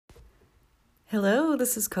Hello,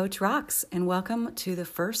 this is Coach Rox, and welcome to the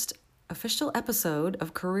first official episode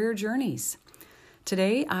of Career Journeys.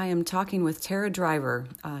 Today, I am talking with Tara Driver.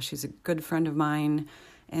 She's a good friend of mine,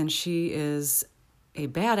 and she is a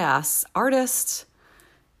badass artist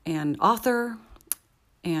and author,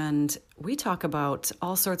 and we talk about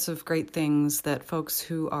all sorts of great things that folks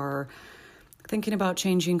who are thinking about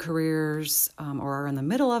changing careers or are in the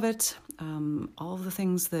middle of it, all of the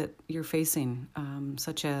things that you're facing,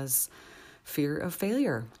 such as fear of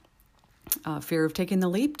failure, fear of taking the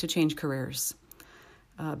leap to change careers,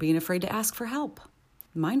 being afraid to ask for help,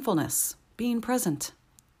 mindfulness, being present,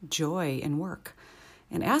 joy in work,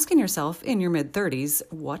 and asking yourself in your mid-30s,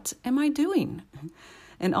 what am I doing?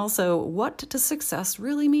 And also, what does success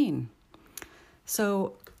really mean?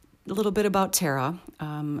 So, a little bit about Tara.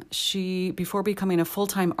 She, before becoming a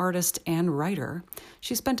full-time artist and writer,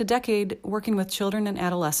 she spent a decade working with children and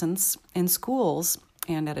adolescents in schools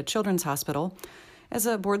and at a children's hospital as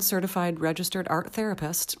a board-certified registered art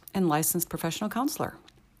therapist and licensed professional counselor.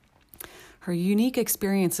 Her unique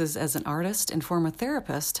experiences as an artist and former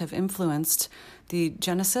therapist have influenced the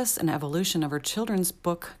genesis and evolution of her children's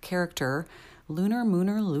book character, Lunar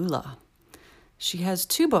Mooner Lula. She has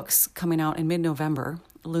 2 books coming out in mid-November,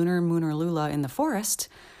 Lunar Mooner Lula in the Forest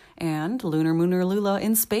and Lunar Mooner Lula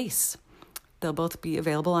in Space. They'll both be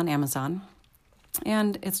available on Amazon.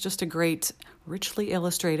 And it's just a great, richly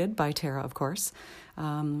illustrated by Tara, of course,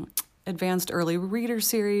 advanced early reader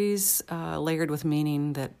series layered with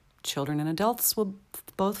meaning that children and adults will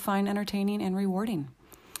both find entertaining and rewarding.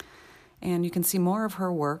 And you can see more of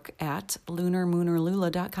her work at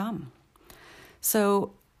lunarmoonerlula.com.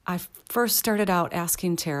 So I first started out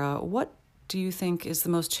asking Tara, what do you think is the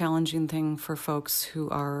most challenging thing for folks who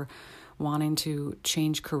are wanting to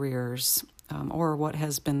change careers, or what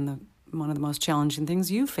has been one of the most challenging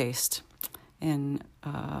things you faced in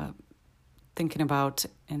thinking about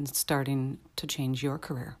and starting to change your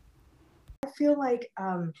career? I feel like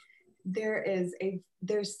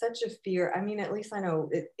there's such a fear. I mean, at least I know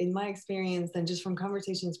in my experience and just from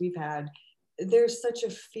conversations we've had, there's such a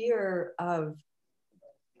fear of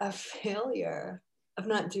a failure, of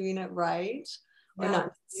not doing it right, or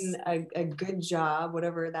not doing a good job,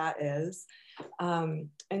 whatever that is. And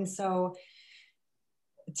so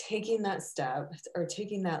taking that step or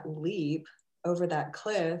taking that leap over that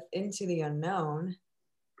cliff into the unknown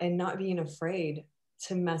and not being afraid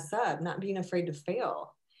to mess up, not being afraid to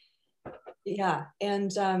fail. Yeah. And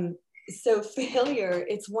so failure,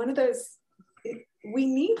 it's one of those, we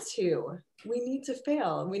need to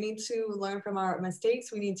fail. We need to learn from our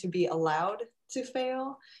mistakes. We need to be allowed to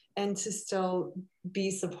fail and to still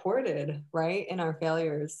be supported, right, in our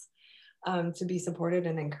failures, to be supported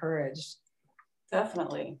and encouraged.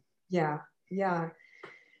 Definitely. Yeah.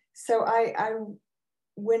 So I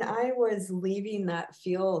when I was leaving that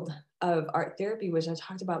field of art therapy, which I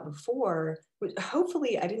talked about before, which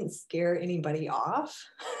hopefully I didn't scare anybody off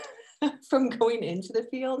from going into the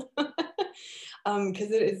field,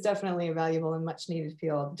 because it is definitely a valuable and much needed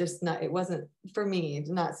field. Just not, it wasn't for me,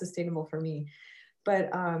 not sustainable for me.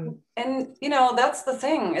 But and you know, that's the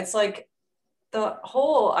thing. It's like the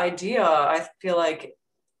whole idea, I feel like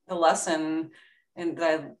the lesson and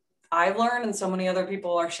that I've learned and so many other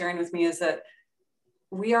people are sharing with me is that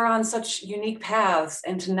we are on such unique paths,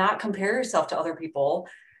 and to not compare yourself to other people.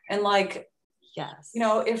 And like, yes, you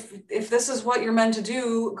know, if this is what you're meant to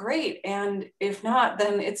do, great. And if not,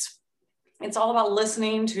 then it's all about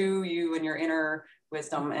listening to you and your inner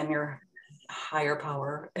wisdom and your higher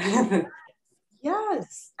power.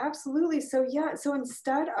 Yes, absolutely. So yeah, so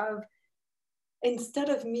instead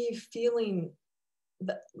of me feeling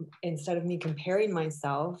instead of me comparing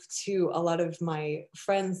myself to a lot of my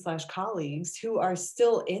friends / colleagues who are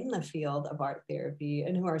still in the field of art therapy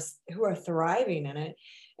and who are thriving in it,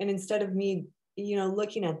 and instead of me,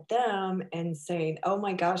 looking at them and saying, oh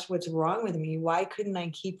my gosh, what's wrong with me? Why couldn't I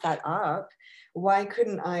keep that up? Why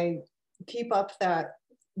couldn't I keep up that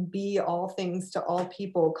be all things to all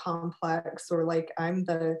people complex, or like I'm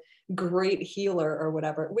the great healer or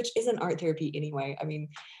whatever, which isn't art therapy anyway. I mean,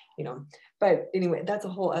 but anyway, that's a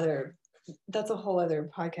whole other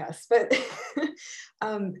podcast. But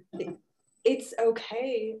it's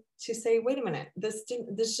okay to say, wait a minute, this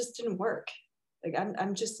just didn't work. Like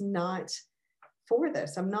I'm just not for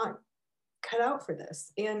this. I'm not cut out for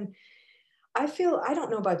this. And I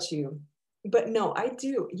don't know about you, but no, I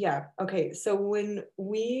do. Yeah. Okay. So when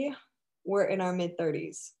we were in our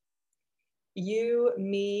mid-30s, you,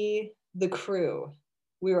 me, the crew,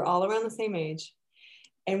 we were all around the same age.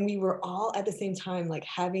 And we were all at the same time, like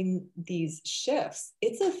having these shifts.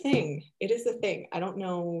 It's a thing. It is a thing. I don't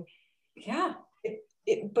know. Yeah.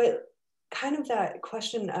 But kind of that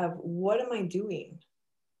question of, what am I doing?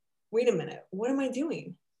 Wait a minute, what am I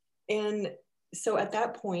doing? And so at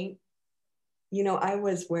that point, I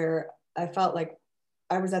was where I felt like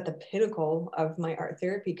I was at the pinnacle of my art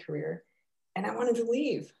therapy career, and I wanted to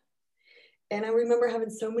leave. And I remember having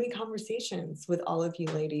so many conversations with all of you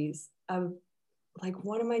ladies of like,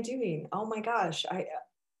 what am I doing? Oh my gosh,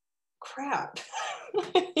 crap.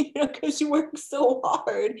 Because you work so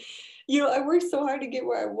hard. I worked so hard to get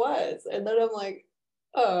where I was. And then I'm like,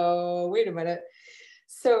 oh, wait a minute.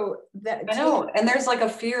 So that I know. And there's like a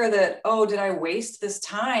fear that, oh, did I waste this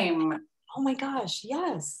time? Oh my gosh,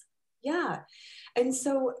 yes. Yeah. And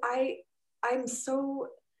so I'm so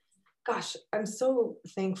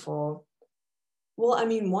thankful. Well, I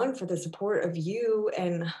mean, one, for the support of you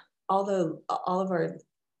and all of our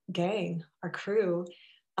gang, our crew,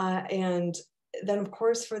 and then of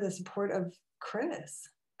course for the support of Chris,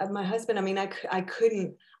 of my husband. I mean, I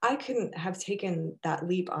couldn't have taken that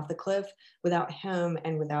leap off the cliff without him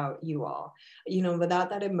and without you all. Without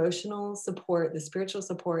that emotional support, the spiritual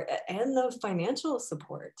support, and the financial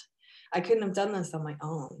support, I couldn't have done this on my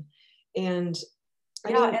own. And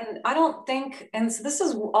and I don't think, and so this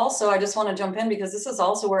is also, I just want to jump in because this is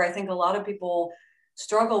also where I think a lot of people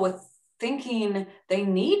struggle with thinking they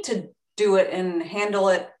need to do it and handle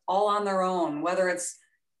it all on their own, whether it's,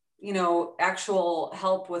 actual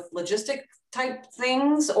help with logistic type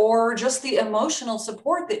things or just the emotional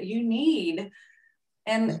support that you need.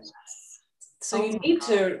 And so you need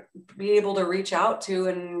to be able to reach out to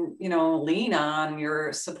and, lean on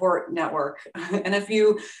your support network. And if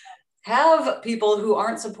you have people who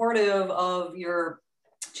aren't supportive of your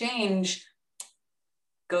change,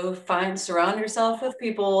 surround yourself with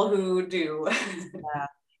people who do.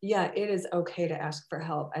 Yeah, it is okay to ask for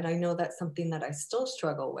help. And I know that's something that I still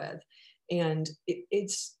struggle with. And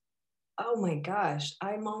it's, oh my gosh,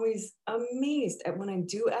 I'm always amazed at when I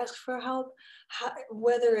do ask for help,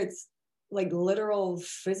 whether it's like literal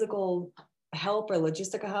physical help or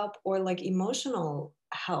logistical help or like emotional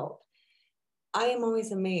help. I am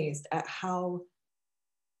always amazed at how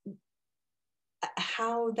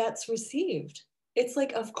that's received. It's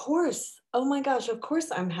like, of course, oh my gosh, of course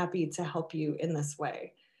I'm happy to help you in this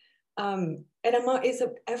way. And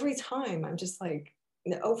every time I'm just like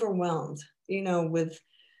overwhelmed, with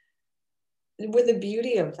the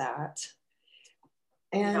beauty of that.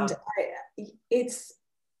 And it's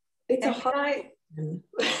a hard.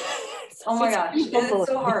 Oh my gosh, it's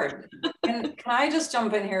so hard. And can I just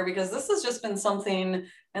jump in here, because this has just been something,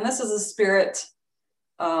 and this is a spirit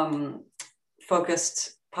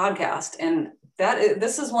focused podcast, and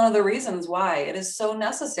this is one of the reasons why it is so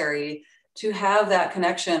necessary to have that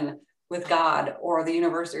connection with God or the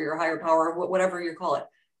universe or your higher power, whatever you call it.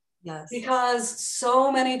 Yes. Because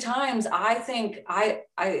so many times I think I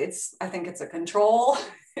think it's a control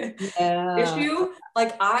issue.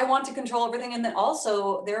 Like, I want to control everything, and then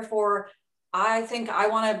also therefore I think I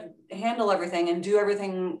want to handle everything and do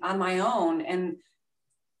everything on my own. And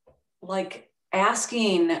like,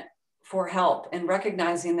 asking for help and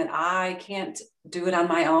recognizing that I can't do it on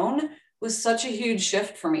my own was such a huge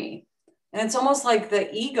shift for me. And it's almost like the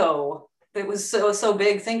ego that was so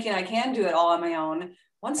big, thinking I can do it all on my own.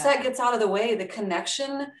 Once that gets out of the way, the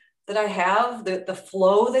connection that I have, the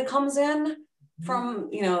flow that comes in from,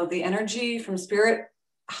 the energy from spirit,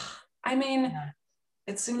 I mean,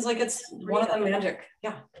 it seems like it's one of the magic.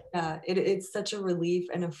 Yeah. It's such a relief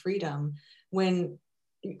and a freedom when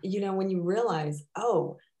you realize,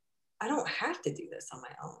 oh, I don't have to do this on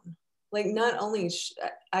my own. Like, not only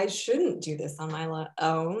I shouldn't do this on my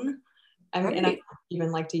own. I mean, and I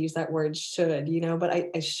even like to use that word should, but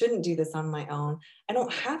I shouldn't do this on my own. I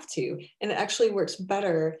don't have to. And it actually works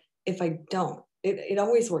better if I don't. It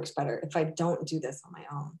always works better if I don't do this on my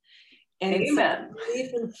own. And Amen. It's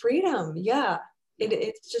relief and freedom. Yeah.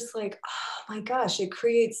 It's just like, oh my gosh, it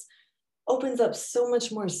opens up so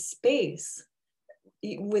much more space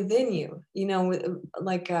within you, with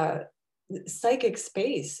like psychic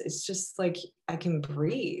space. It's just like I can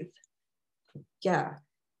breathe. Yeah.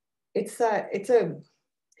 And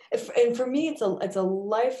for me, it's a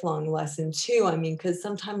lifelong lesson too. I mean, because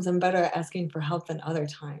sometimes I'm better at asking for help than other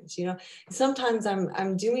times. Sometimes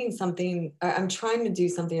I'm doing something, I'm trying to do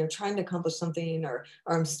something, or trying to accomplish something, or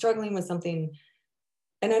I'm struggling with something,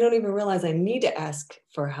 and I don't even realize I need to ask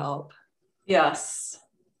for help. Yes,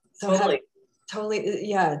 so totally,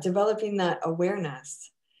 yeah. Developing that awareness,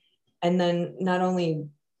 and then not only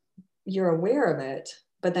you're aware of it,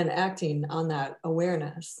 but then acting on that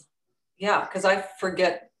awareness. Yeah, because I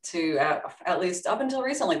forget to, at least up until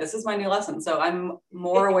recently, this is my new lesson, so I'm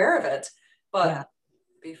more aware of it. But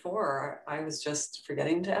before, I was just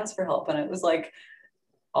forgetting to ask for help. And it was like,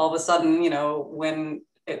 all of a sudden, when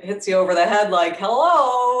it hits you over the head, like,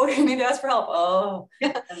 hello, you need to ask for help. Oh,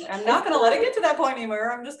 yeah. I'm not going to let it get to that point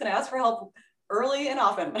anymore. I'm just going to ask for help early and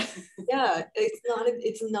often. Yeah,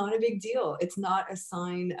 it's not a big deal. It's not a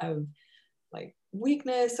sign of like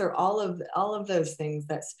weakness or all of those things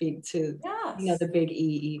that speak to the big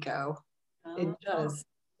ego. It does.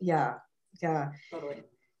 Yeah. Totally.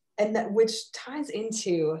 And that, which ties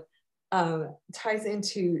into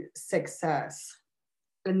success,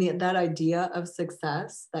 and that idea of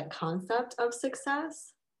success, that concept of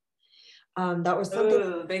success. That was something.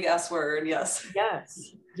 Ooh, big S word. Yes.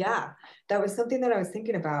 Yeah, that was something that I was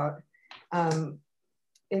thinking about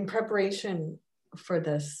in preparation for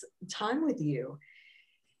this time with you.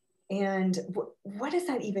 And what does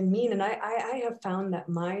that even mean? And I have found that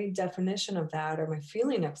my definition of that, or my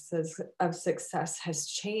feeling of success, has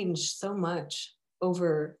changed so much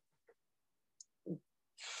over,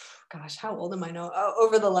 gosh, how old am I now?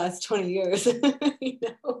 Over the last 20 years.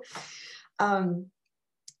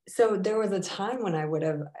 So there was a time when I would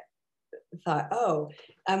have thought, oh,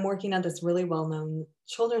 I'm working at this really well-known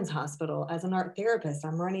children's hospital as an art therapist.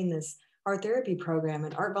 I'm running this art therapy program,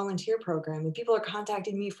 an art volunteer program, and people are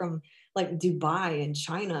contacting me from like Dubai and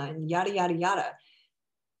China and yada, yada, yada.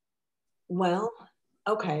 Well,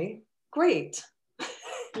 okay, great.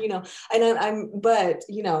 But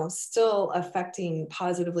still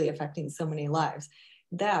positively affecting so many lives.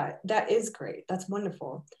 That is great. That's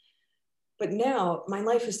wonderful. But now my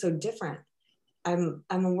life is so different. I'm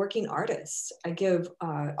a working artist. I give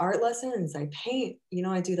art lessons. I paint.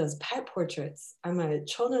 I do those pet portraits. I'm a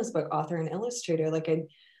children's book author and illustrator. Like I'm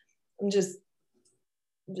just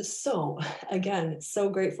so, again, so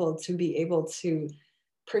grateful to be able to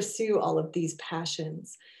pursue all of these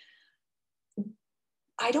passions.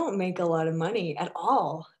 I don't make a lot of money at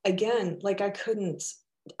all. Again, like I couldn't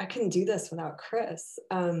do this without Chris.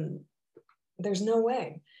 There's no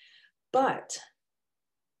way. But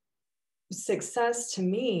success to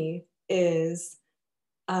me is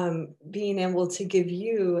being able to give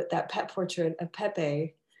you that pet portrait of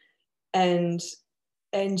Pepe, and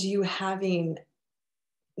you having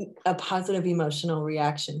a positive emotional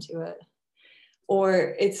reaction to it.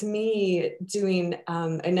 Or it's me doing,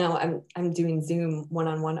 and now I'm doing Zoom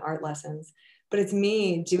one-on-one art lessons, but it's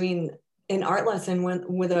me doing an art lesson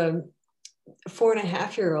with a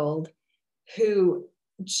 4.5-year-old who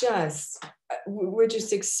we're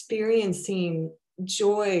just experiencing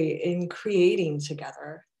joy in creating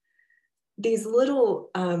together. These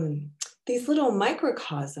little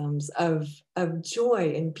microcosms of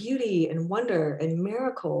joy and beauty and wonder and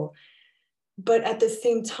miracle, but at the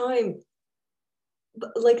same time,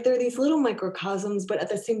 like they're these little microcosms, but at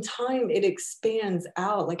the same time it expands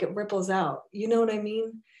out, like it ripples out. You know what I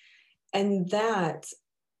mean? And that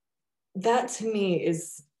to me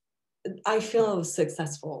is, I feel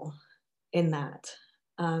successful in that.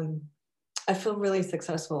 I feel really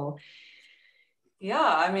successful. Yeah,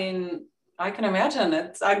 I mean, I can imagine.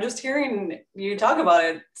 I'm just hearing you talk about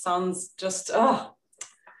it. Sounds just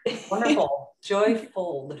wonderful,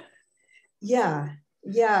 joyful. Yeah,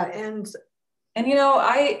 and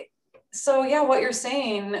what you're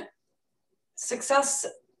saying, success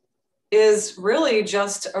is really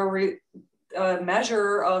just a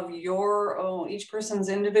measure of each person's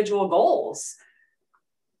individual goals.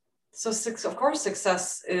 So of course,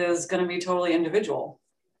 success is going to be totally individual.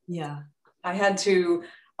 Yeah. I had to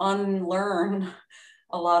unlearn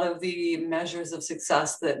a lot of the measures of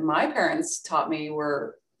success that my parents taught me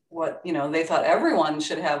were what, they thought everyone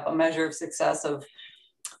should have a measure of success of,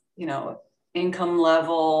 income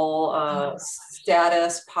level,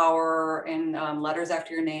 status, power, and letters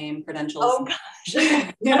after your name, credentials. Oh gosh.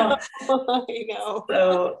 I know.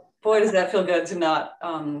 So boy, does that feel good to not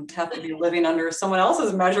have to be living under someone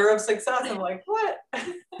else's measure of success. I'm like, what?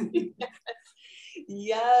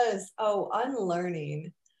 Yes. Oh,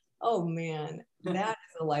 unlearning. Oh man, that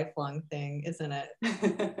is a lifelong thing, isn't it?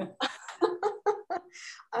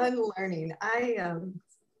 Unlearning. I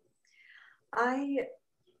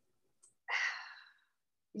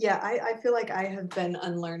feel like I have been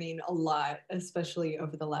unlearning a lot, especially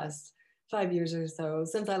over the last 5 years or so,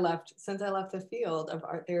 since I left the field of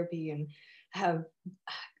art therapy and have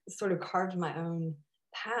sort of carved my own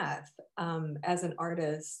path as an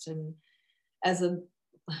artist and as a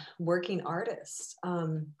working artist,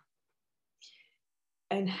 and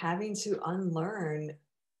having to unlearn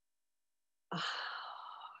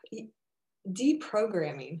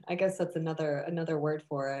deprogramming. I guess that's another word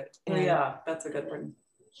for it. And, yeah, that's a good word.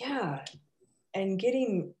 Yeah, and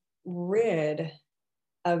getting rid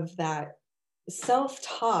of that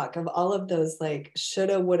self-talk of all of those like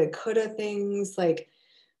shoulda, woulda, coulda things, like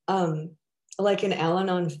an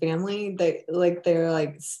Al-Anon family, they like they're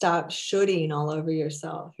like, stop shooting all over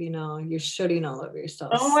yourself, you know, you're shooting all over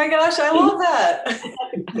yourself. Oh my gosh, I love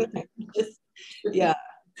that. Yeah.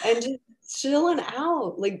 And just chilling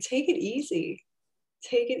out, like take it easy.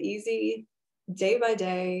 Take it easy day by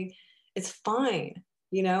day. It's fine.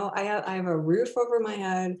 You know, I have a roof over my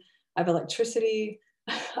head. I have electricity.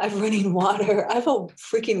 I have running water. I have a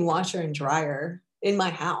freaking washer and dryer in my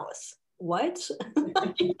house. What?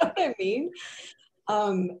 You know what I mean?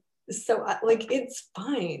 So like, it's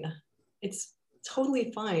fine. It's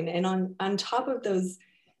totally fine. And on top of those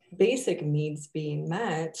basic needs being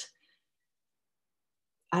met,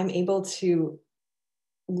 I'm able to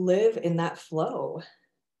live in that flow.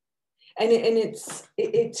 And it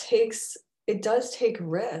does take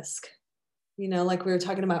risk, you know, like we were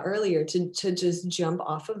talking about earlier, to just jump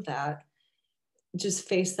off of that, just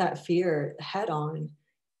face that fear head on,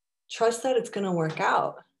 trust that it's going to work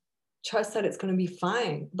out, trust that it's going to be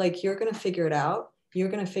fine. Like, you're going to figure it out. You're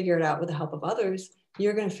going to figure it out with the help of others.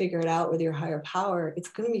 You're going to figure it out with your higher power. It's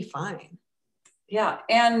going to be fine. Yeah.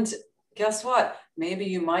 And guess what? Maybe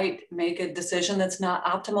you might make a decision that's not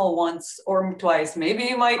optimal once or twice. Maybe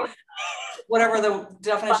you might, whatever the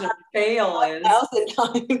definition of fail is. 1,000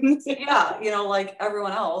 times. Yeah. You know, like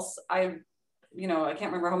everyone else, I can't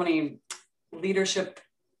remember how many leadership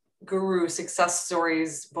guru success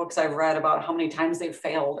stories books I've read about how many times they've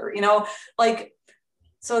failed, or, you know, like,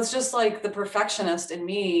 so it's just like the perfectionist in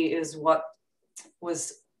me is what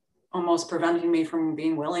was almost preventing me from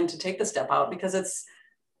being willing to take the step out, because it's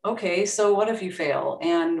okay, so what if you fail?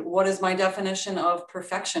 And what is my definition of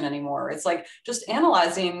perfection anymore? It's like just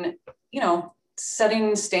analyzing, you know,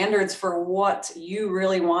 setting standards for what you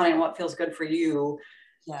really want and what feels good for you.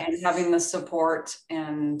 Yes. And having the support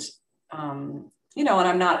and, you know, and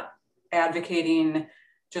I'm not advocating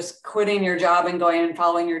just quitting your job and going and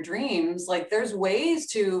following your dreams. Like, there's ways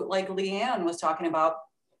to, like Leanne was talking about,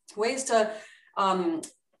 ways to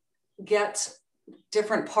get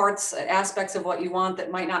different parts, aspects of what you want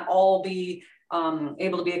that might not all be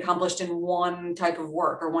able to be accomplished in one type of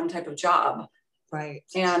work or one type of job. Right.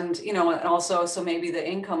 And, you know, and also, so maybe the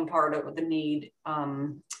income part of the need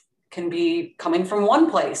can be coming from one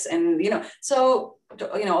place. And, you know, so,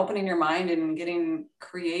 you know, opening your mind and getting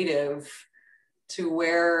creative to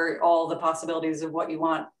where all the possibilities of what you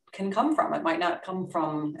want can come from. It might not come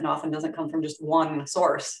from, and often doesn't come from, just one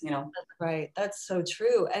source, you know. Right. That's so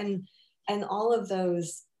true. And all of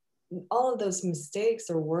those mistakes,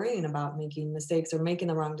 or worrying about making mistakes or making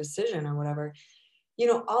the wrong decision or whatever, you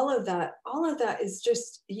know, all of that is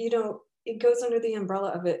just, you know, it goes under the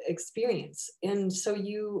umbrella of experience. And so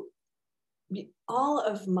all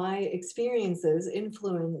of my experiences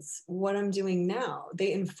influence what I'm doing now.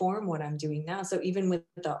 They inform what I'm doing now. So even with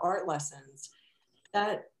the art lessons,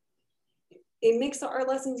 that it makes the art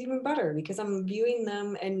lessons even better, because I'm viewing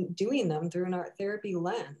them and doing them through an art therapy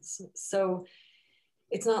lens. So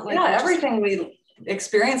it's not like, yeah, everything we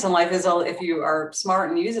experience in life is, if you are smart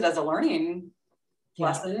and use it as a learning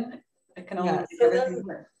lesson, it can only make everything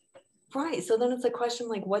better. Right. So then it's a question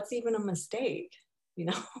like, what's even a mistake? You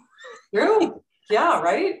know? True. Yeah.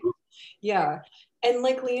 Right. Yeah. And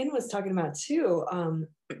like Leanne was talking about too,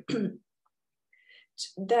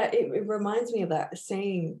 that it reminds me of that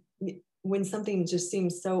saying, when something just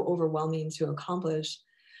seems so overwhelming to accomplish,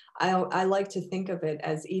 I like to think of it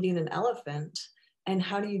as eating an elephant. And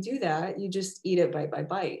how do you do that? You just eat it bite by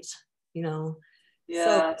bite, you know?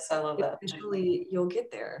 Yes, so I love that. Eventually you'll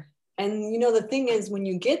get there. And you know, the thing is, when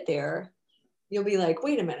you get there, you'll be like,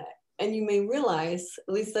 wait a minute. And you may realize,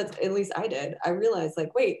 at least I did. I realized,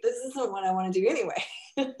 like, wait, this isn't what I want to do anyway.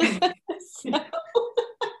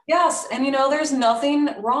 Yes. And, you know, there's nothing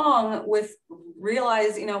wrong with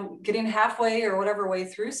you know, getting halfway or whatever way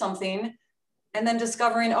through something, and then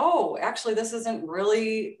discovering, oh, actually, this isn't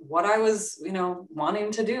really what I was, you know,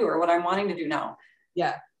 wanting to do, or what I'm wanting to do now.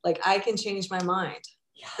 Yeah. Like, I can change my mind.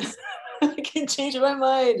 Yes. I can change my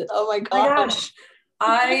mind. Oh my gosh.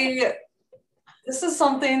 This is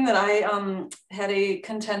something that I had a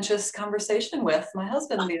contentious conversation with my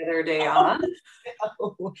husband the other day on.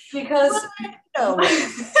 No. Because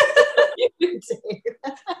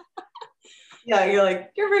yeah, you're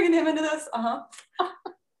like, you're bringing him into this.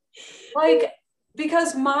 Like,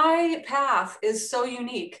 because my path is so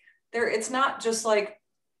unique. It's not just like,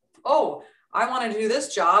 oh, I want to do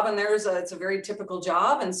this job, and it's a very typical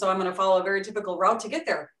job, and so I'm going to follow a very typical route to get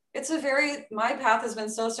there. My path has been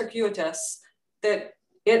so circuitous that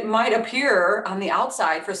it might appear on the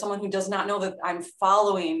outside, for someone who does not know that I'm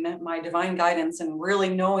following my divine guidance and really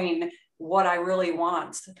knowing what I really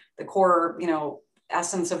want, the core,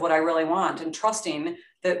 essence of what I really want, and trusting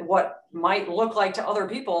that what might look like to other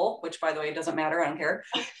people, which by the way, doesn't matter, I don't care,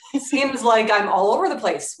 seems like I'm all over the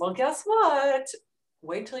place. Well, guess what?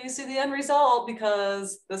 Wait till you see the end result,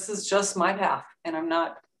 because this is just my path and I'm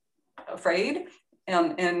not afraid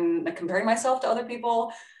and comparing myself to other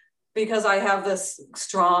people, because I have this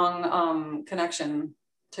strong connection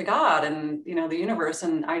to God and, the universe,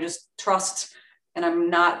 and I just trust, and I'm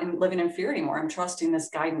not living in fear anymore. I'm trusting this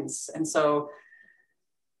guidance. And so,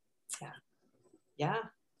 yeah.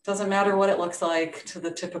 Doesn't matter what it looks like to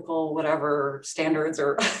the typical whatever standards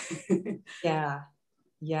or yeah.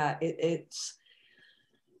 It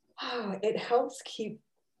helps keep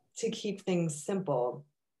things simple,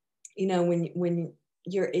 when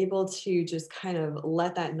you're able to just kind of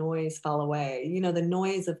let that noise fall away, the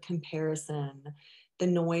noise of comparison, the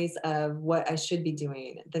noise of what I should be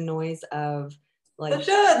doing, the noise of like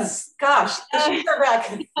the shoulds. Gosh, the shoulds are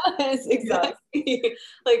back. Yes, exactly. Yeah.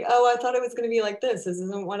 Like, oh, I thought it was going to be like this. This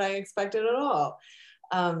isn't what I expected at all.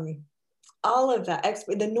 All of that,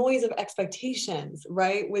 the noise of expectations,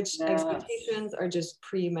 right? Which expectations are just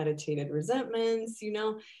premeditated resentments,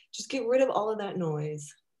 just get rid of all of that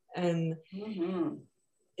noise. And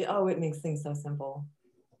it makes things so simple.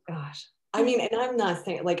 Gosh. I mean, and I'm not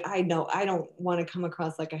saying, like, I know I don't want to come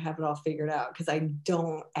across like I have it all figured out, because I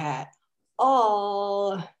don't at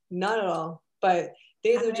all, not at all. But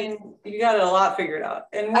you got it a lot figured out.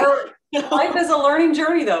 And life is a learning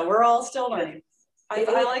journey, though. We're all still learning.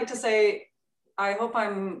 I like to say, I hope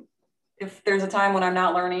if there's a time when I'm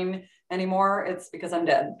not learning anymore, it's because I'm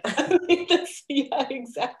dead. Yeah,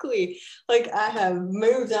 exactly. Like, I have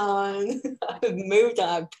moved on.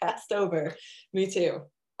 I've passed over. Me too.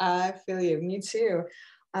 I feel you. Me too.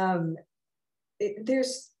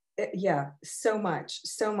 There's so much,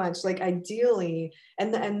 like, ideally,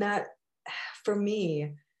 and that for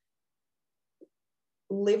me,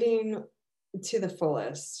 living to the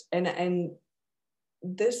fullest, and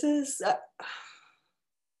this is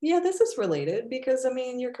this is related, because I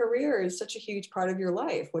mean, your career is such a huge part of your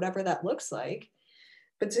life, whatever that looks like.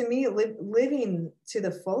 But to me, living to the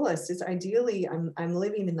fullest is ideally, I'm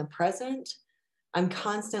living in the present. I'm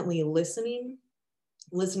constantly listening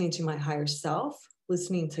to my higher self,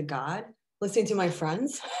 listening to God, listening to my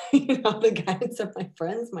friends, the guidance of my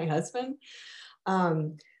friends, my husband,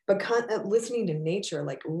 but listening to nature,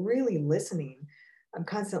 like really listening. I'm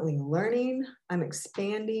constantly learning, I'm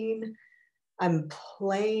expanding, I'm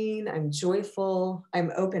playing, I'm joyful,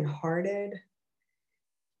 I'm open-hearted.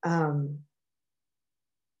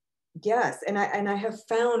 Yes, and I have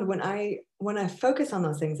found when I focus on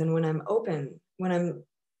those things, and when I'm open, when I'm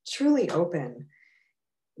truly open,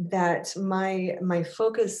 that my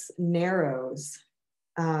focus narrows,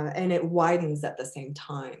 and it widens at the same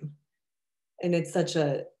time. And it's such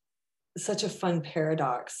a fun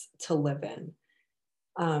paradox to live in.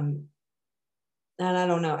 And I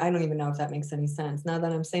don't know, I don't even know if that makes any sense now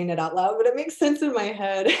that I'm saying it out loud, but it makes sense in my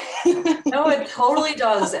head. No, it totally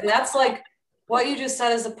does. And that's like, what you just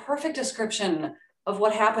said is a perfect description of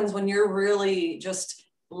what happens when you're really just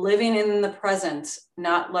living in the present,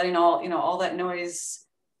 not letting all that noise,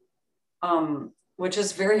 which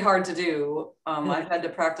is very hard to do. I've had to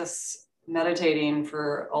practice meditating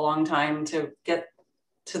for a long time to get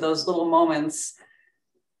to those little moments.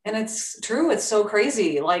 And it's true. It's so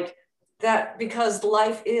crazy. Like that, because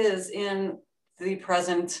life is in the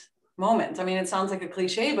present moment. I mean, it sounds like a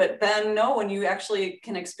cliche, but then no, when you actually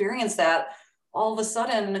can experience that, all of a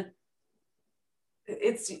sudden,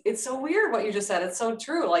 it's so weird what you just said. It's so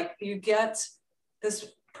true. Like you get this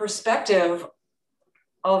perspective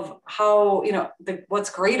of how, what's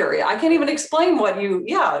greater. I can't even explain what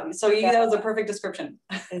that was a perfect description.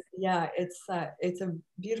 It's a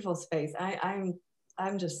beautiful space. I'm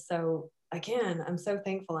just so, again, I'm so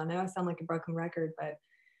thankful. I know I sound like a broken record, but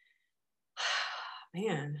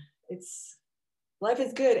man, life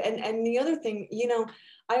is good. And the other thing,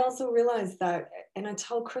 I also realized that, and I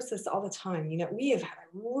tell Chris this all the time, we have had a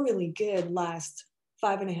really good last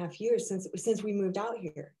 5.5 years since we moved out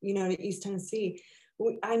here, to East Tennessee.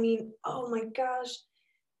 I mean, oh my gosh,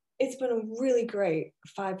 it's been a really great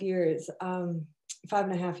 5 years,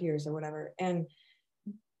 5.5 years or whatever.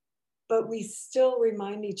 But we still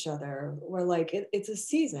remind each other, we're like, it's a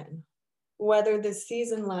season, whether this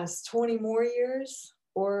season lasts 20 more years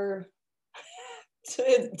or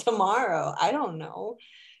tomorrow, I don't know.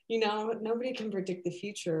 Nobody can predict the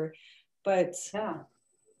future, but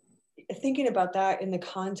thinking about that in the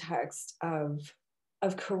context of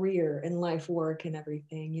career and life work and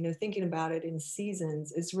everything, thinking about it in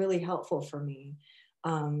seasons is really helpful for me.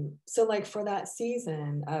 So like for that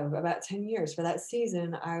season of about 10 years, for that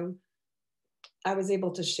season, I was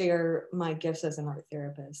able to share my gifts as an art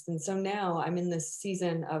therapist. And so now I'm in this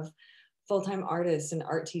season of full-time artist and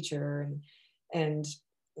art teacher and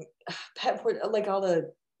like all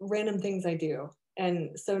the random things I do.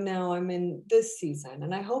 And so now I'm in this season,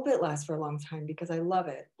 and I hope it lasts for a long time because I love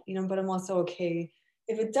it, but I'm also okay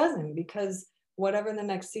if it doesn't, because whatever the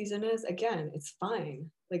next season is, again, it's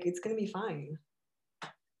fine. Like, it's going to be fine.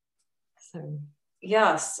 So.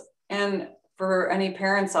 Yes. And for any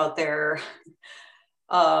parents out there,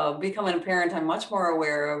 becoming a parent, I'm much more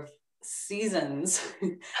aware of seasons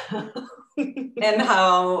and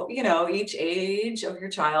how, each age of your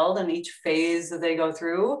child and each phase that they go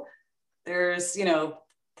through, there's,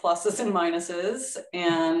 pluses and minuses.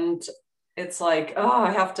 And it's like,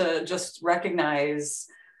 I have to just recognize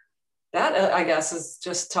that, I guess, has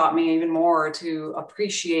just taught me even more to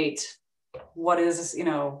appreciate what is,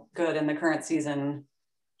 good in the current season.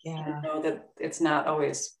 Yeah. And know that it's not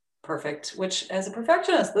always perfect, which as a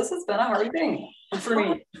perfectionist, this has been a hard thing for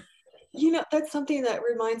me. That's something that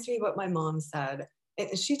reminds me of what my mom said.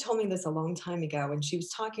 And she told me this a long time ago, and she was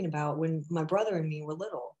talking about when my brother and me were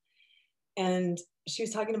little. And she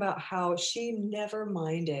was talking about how she never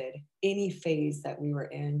minded any phase that we were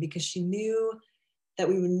in because she knew that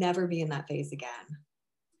we would never be in that phase again.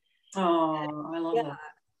 Oh, I love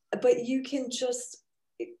that. But you can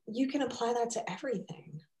apply that to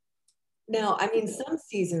everything. Now, I mean, some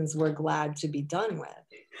seasons we're glad to be done with.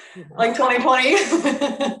 Like 2020.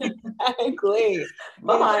 Exactly.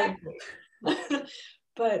 Bye. Exactly.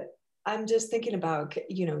 But I'm just thinking about,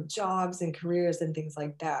 jobs and careers and things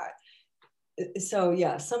like that. So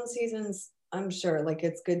yeah, some seasons I'm sure like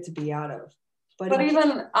it's good to be out of. But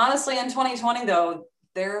even honestly in 2020 though,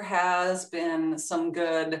 there has been some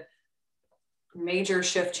good major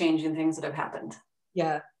shift changing things that have happened.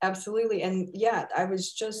 Yeah, absolutely. And yeah, I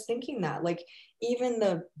was just thinking that like even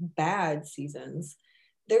the bad seasons,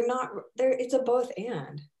 it's a both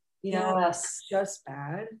and, yes. It's just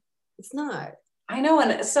bad. It's not. I know.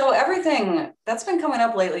 And so everything that's been coming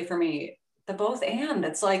up lately for me, the both and,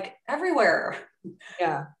 it's like everywhere.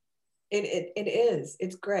 Yeah, it is.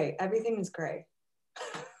 It's great. Everything is great.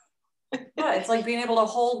 Yeah, it's like being able to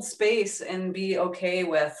hold space and be okay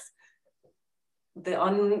with the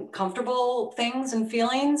uncomfortable things and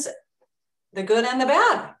feelings, the good and the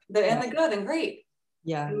bad, and the good and great.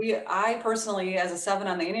 Yeah. I personally, as a 7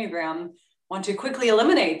 on the Enneagram, want to quickly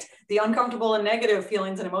eliminate the uncomfortable and negative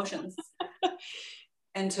feelings and emotions.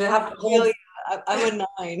 And to have to hold. I'm a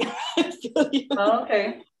 9. Oh,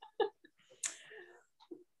 okay.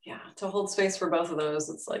 Yeah, to hold space for both of those,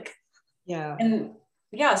 it's like. Yeah. And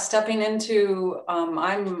yeah, stepping into, I'm,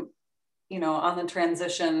 on the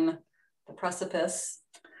transition, the precipice.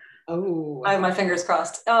 Oh. I have my fingers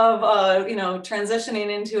crossed of,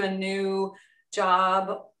 transitioning into a new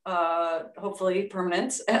job, hopefully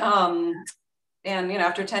permanent. And,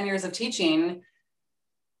 after 10 years of teaching,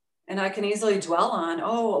 and I can easily dwell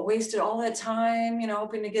on, wasted all that time,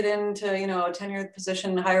 hoping to get into, a tenured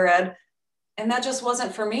position in higher ed. And that just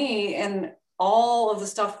wasn't for me. And all of the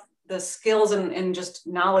stuff, the skills and just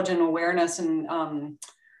knowledge and awareness and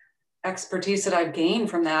expertise that I've gained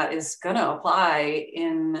from that is going to apply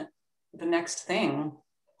in the next thing.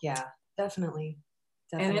 Yeah, definitely.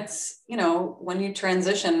 And it's, when you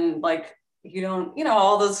transition, like you don't,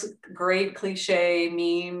 all those great cliche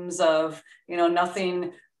memes of,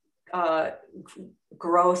 nothing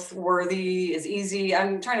growth worthy is easy.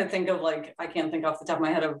 I'm trying to think of I can't think off the top of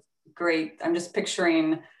my head of great. I'm just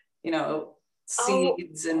picturing,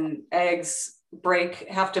 seeds and eggs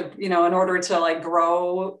have to, in order to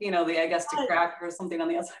grow, the egg has to crack or something on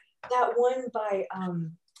the outside. That one by,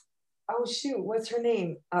 oh shoot, what's her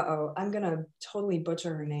name? I'm gonna totally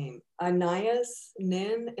butcher her name. Anais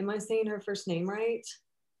Nin. Am I saying her first name right?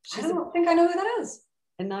 I don't think I know who that is.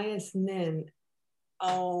 Anais Nin.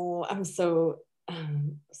 Oh, I'm so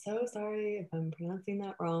sorry if I'm pronouncing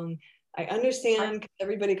that wrong. I understand because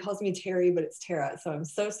everybody calls me Terry, but it's Tara. So I'm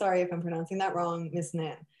so sorry if I'm pronouncing that wrong, Miss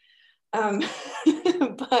Nin.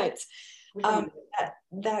 But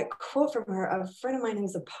that quote from her, a friend of mine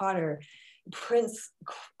who's a potter, prints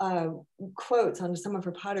quotes on some of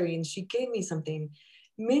her pottery, and she gave me something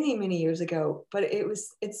many, many years ago, but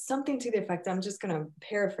it's something to the effect, I'm just going to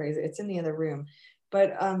paraphrase it, it's in the other room,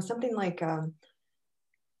 but something like,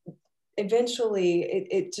 eventually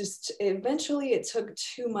it took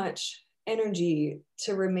too much energy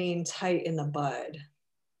to remain tight in the bud,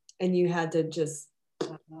 and you had to just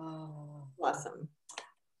blossom.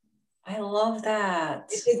 I love that.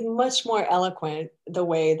 It is much more eloquent the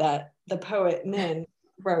way that the poet Nin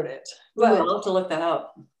wrote it. Ooh, I'd love to look that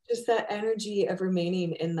up. Just that energy of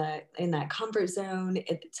remaining in that comfort zone,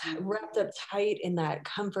 it's wrapped up tight in that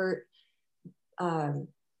comfort,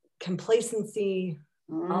 complacency,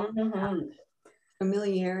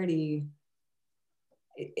 familiarity.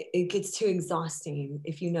 It gets too exhausting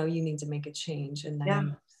if you know you need to make a change, and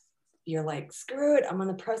then you're like, screw it, I'm on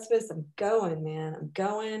the precipice, I'm going, man, I'm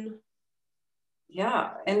going.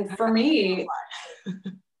 Yeah. And for me,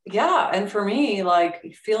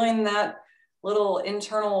 like feeling that little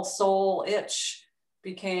internal soul itch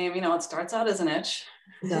became, it starts out as an itch.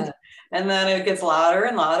 Yeah. And then it gets louder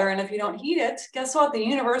and louder. And if you don't heed it, guess what? The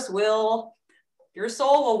universe your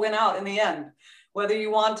soul will win out in the end. Whether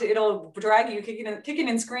you want to, it'll drag you kicking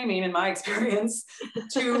and screaming, in my experience,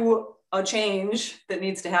 to a change that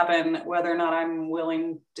needs to happen, whether or not I'm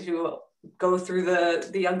willing to go through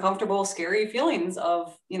the uncomfortable, scary feelings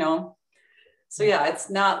of, So yeah, it's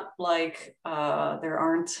not like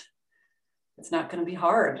it's not going to be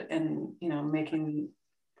hard and, making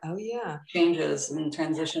changes and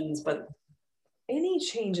transitions, but any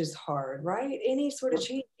change is hard, right? Any sort of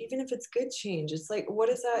change, even if it's good change, it's like, what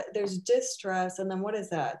is that? There's distress. And then what is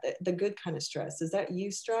that? The good kind of stress. Is that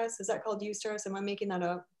eustress? Is that called eustress? Am I making that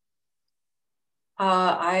up?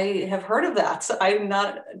 I have heard of that. So I'm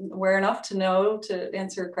not aware enough to know to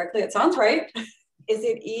answer correctly. It sounds right. Is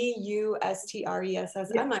it eustress?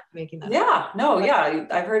 Yeah. I'm not making that up. Yeah,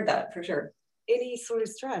 I've heard that for sure. Any sort of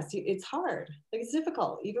stress, it's hard. Like, it's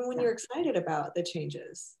difficult, even when you're excited about the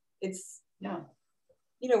changes. It's,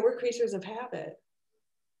 we're creatures of habit,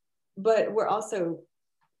 but we're also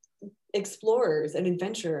explorers and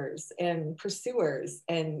adventurers and pursuers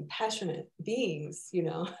and passionate beings,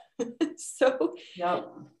 So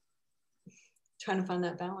trying to find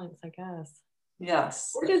that balance, I guess.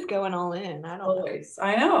 Yes. We're just going all in. I don't know.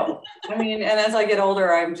 I know. I mean, and as I get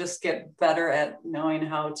older, I just get better at knowing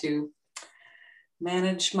how to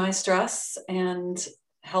manage my stress and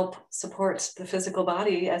help support the physical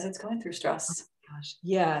body as it's going through stress. Oh, gosh.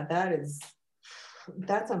 Yeah,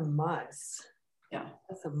 that's a must. Yeah.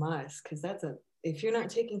 That's a must, because if you're not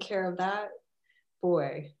taking care of that,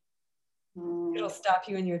 boy, it'll stop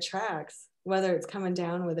you in your tracks, whether it's coming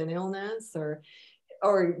down with an illness or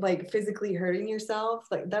like physically hurting yourself.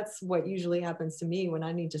 Like, that's what usually happens to me when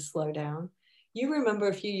I need to slow down. You remember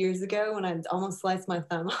a few years ago when I almost sliced my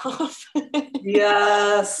thumb off?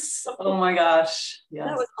 Yes. Oh my gosh. Yes.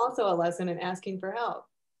 That was also a lesson in asking for help.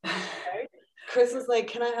 Right? Chris was like,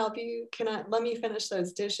 can I help you? Let me finish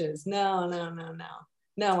those dishes? No,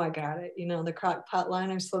 I got it. The crock pot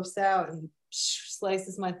liner slips out and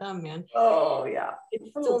slices my thumb, man. Oh yeah.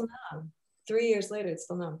 It's still numb. 3 years later, it's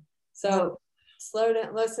still numb. So slow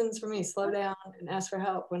down. Lessons for me: slow down and ask for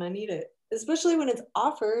help when I need it, especially when it's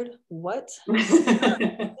offered. What?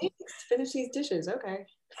 Finish these dishes. Okay.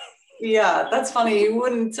 Yeah, that's funny. You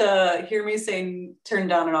wouldn't hear me saying turn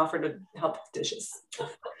down an offer to help with dishes.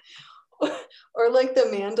 Or like the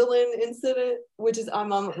mandolin incident, which is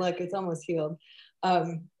it's almost healed.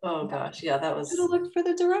 Oh gosh, yeah, that was. I should have looked for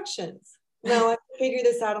the directions. No, I figured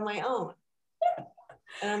this out on my own.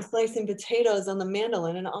 And I'm slicing potatoes on the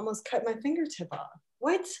mandolin and almost cut my fingertip off.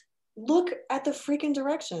 What? Look at the freaking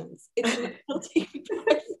directions. It's not taking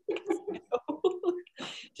directions.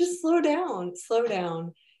 Just slow down,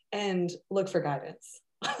 and look for guidance.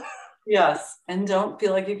 Yes, and don't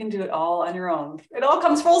feel like you can do it all on your own. It all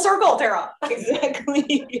comes full circle, Tara.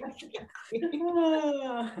 Exactly.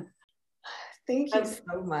 Thank you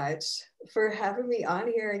so much for having me on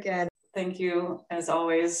here again. Thank you, as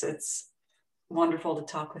always. It's wonderful to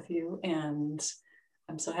talk with you, and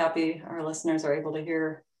I'm so happy our listeners are able to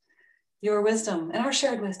hear your wisdom and our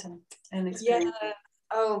shared wisdom and experience. Yeah.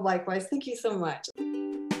 Oh, likewise. Thank you so much.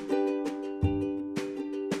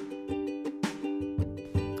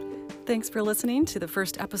 Thanks for listening to the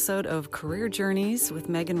first episode of Career Journeys with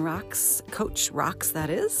Megan Rocks, Coach Rocks, that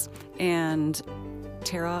is, and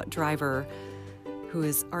Tara Driver, who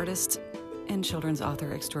is artist and children's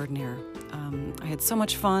author extraordinaire. I had so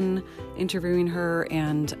much fun interviewing her,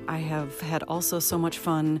 and I have had also so much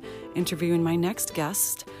fun interviewing my next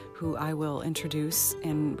guest, who I will introduce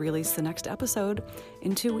and release the next episode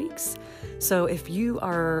in 2 weeks. So if you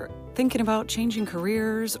are thinking about changing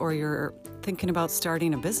careers, or you're thinking about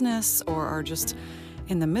starting a business, or are just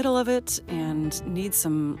in the middle of it and need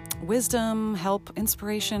some wisdom, help,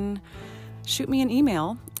 inspiration, shoot me an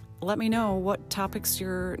email. Let me know what topics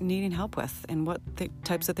you're needing help with and what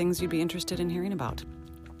types of things you'd be interested in hearing about.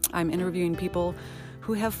 I'm interviewing people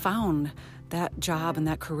who have found that job and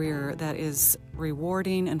that career that is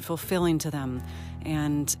rewarding and fulfilling to them.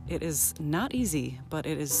 And it is not easy, but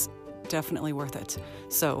it is definitely worth it.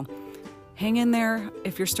 So hang in there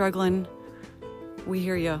if you're struggling. We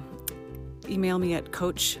hear you. Email me at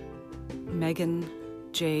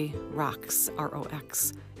coachmeganjrocks,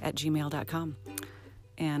 ROX, @gmail.com.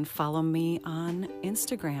 And follow me on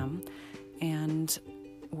Instagram and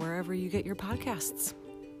wherever you get your podcasts.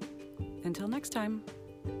 Until next time.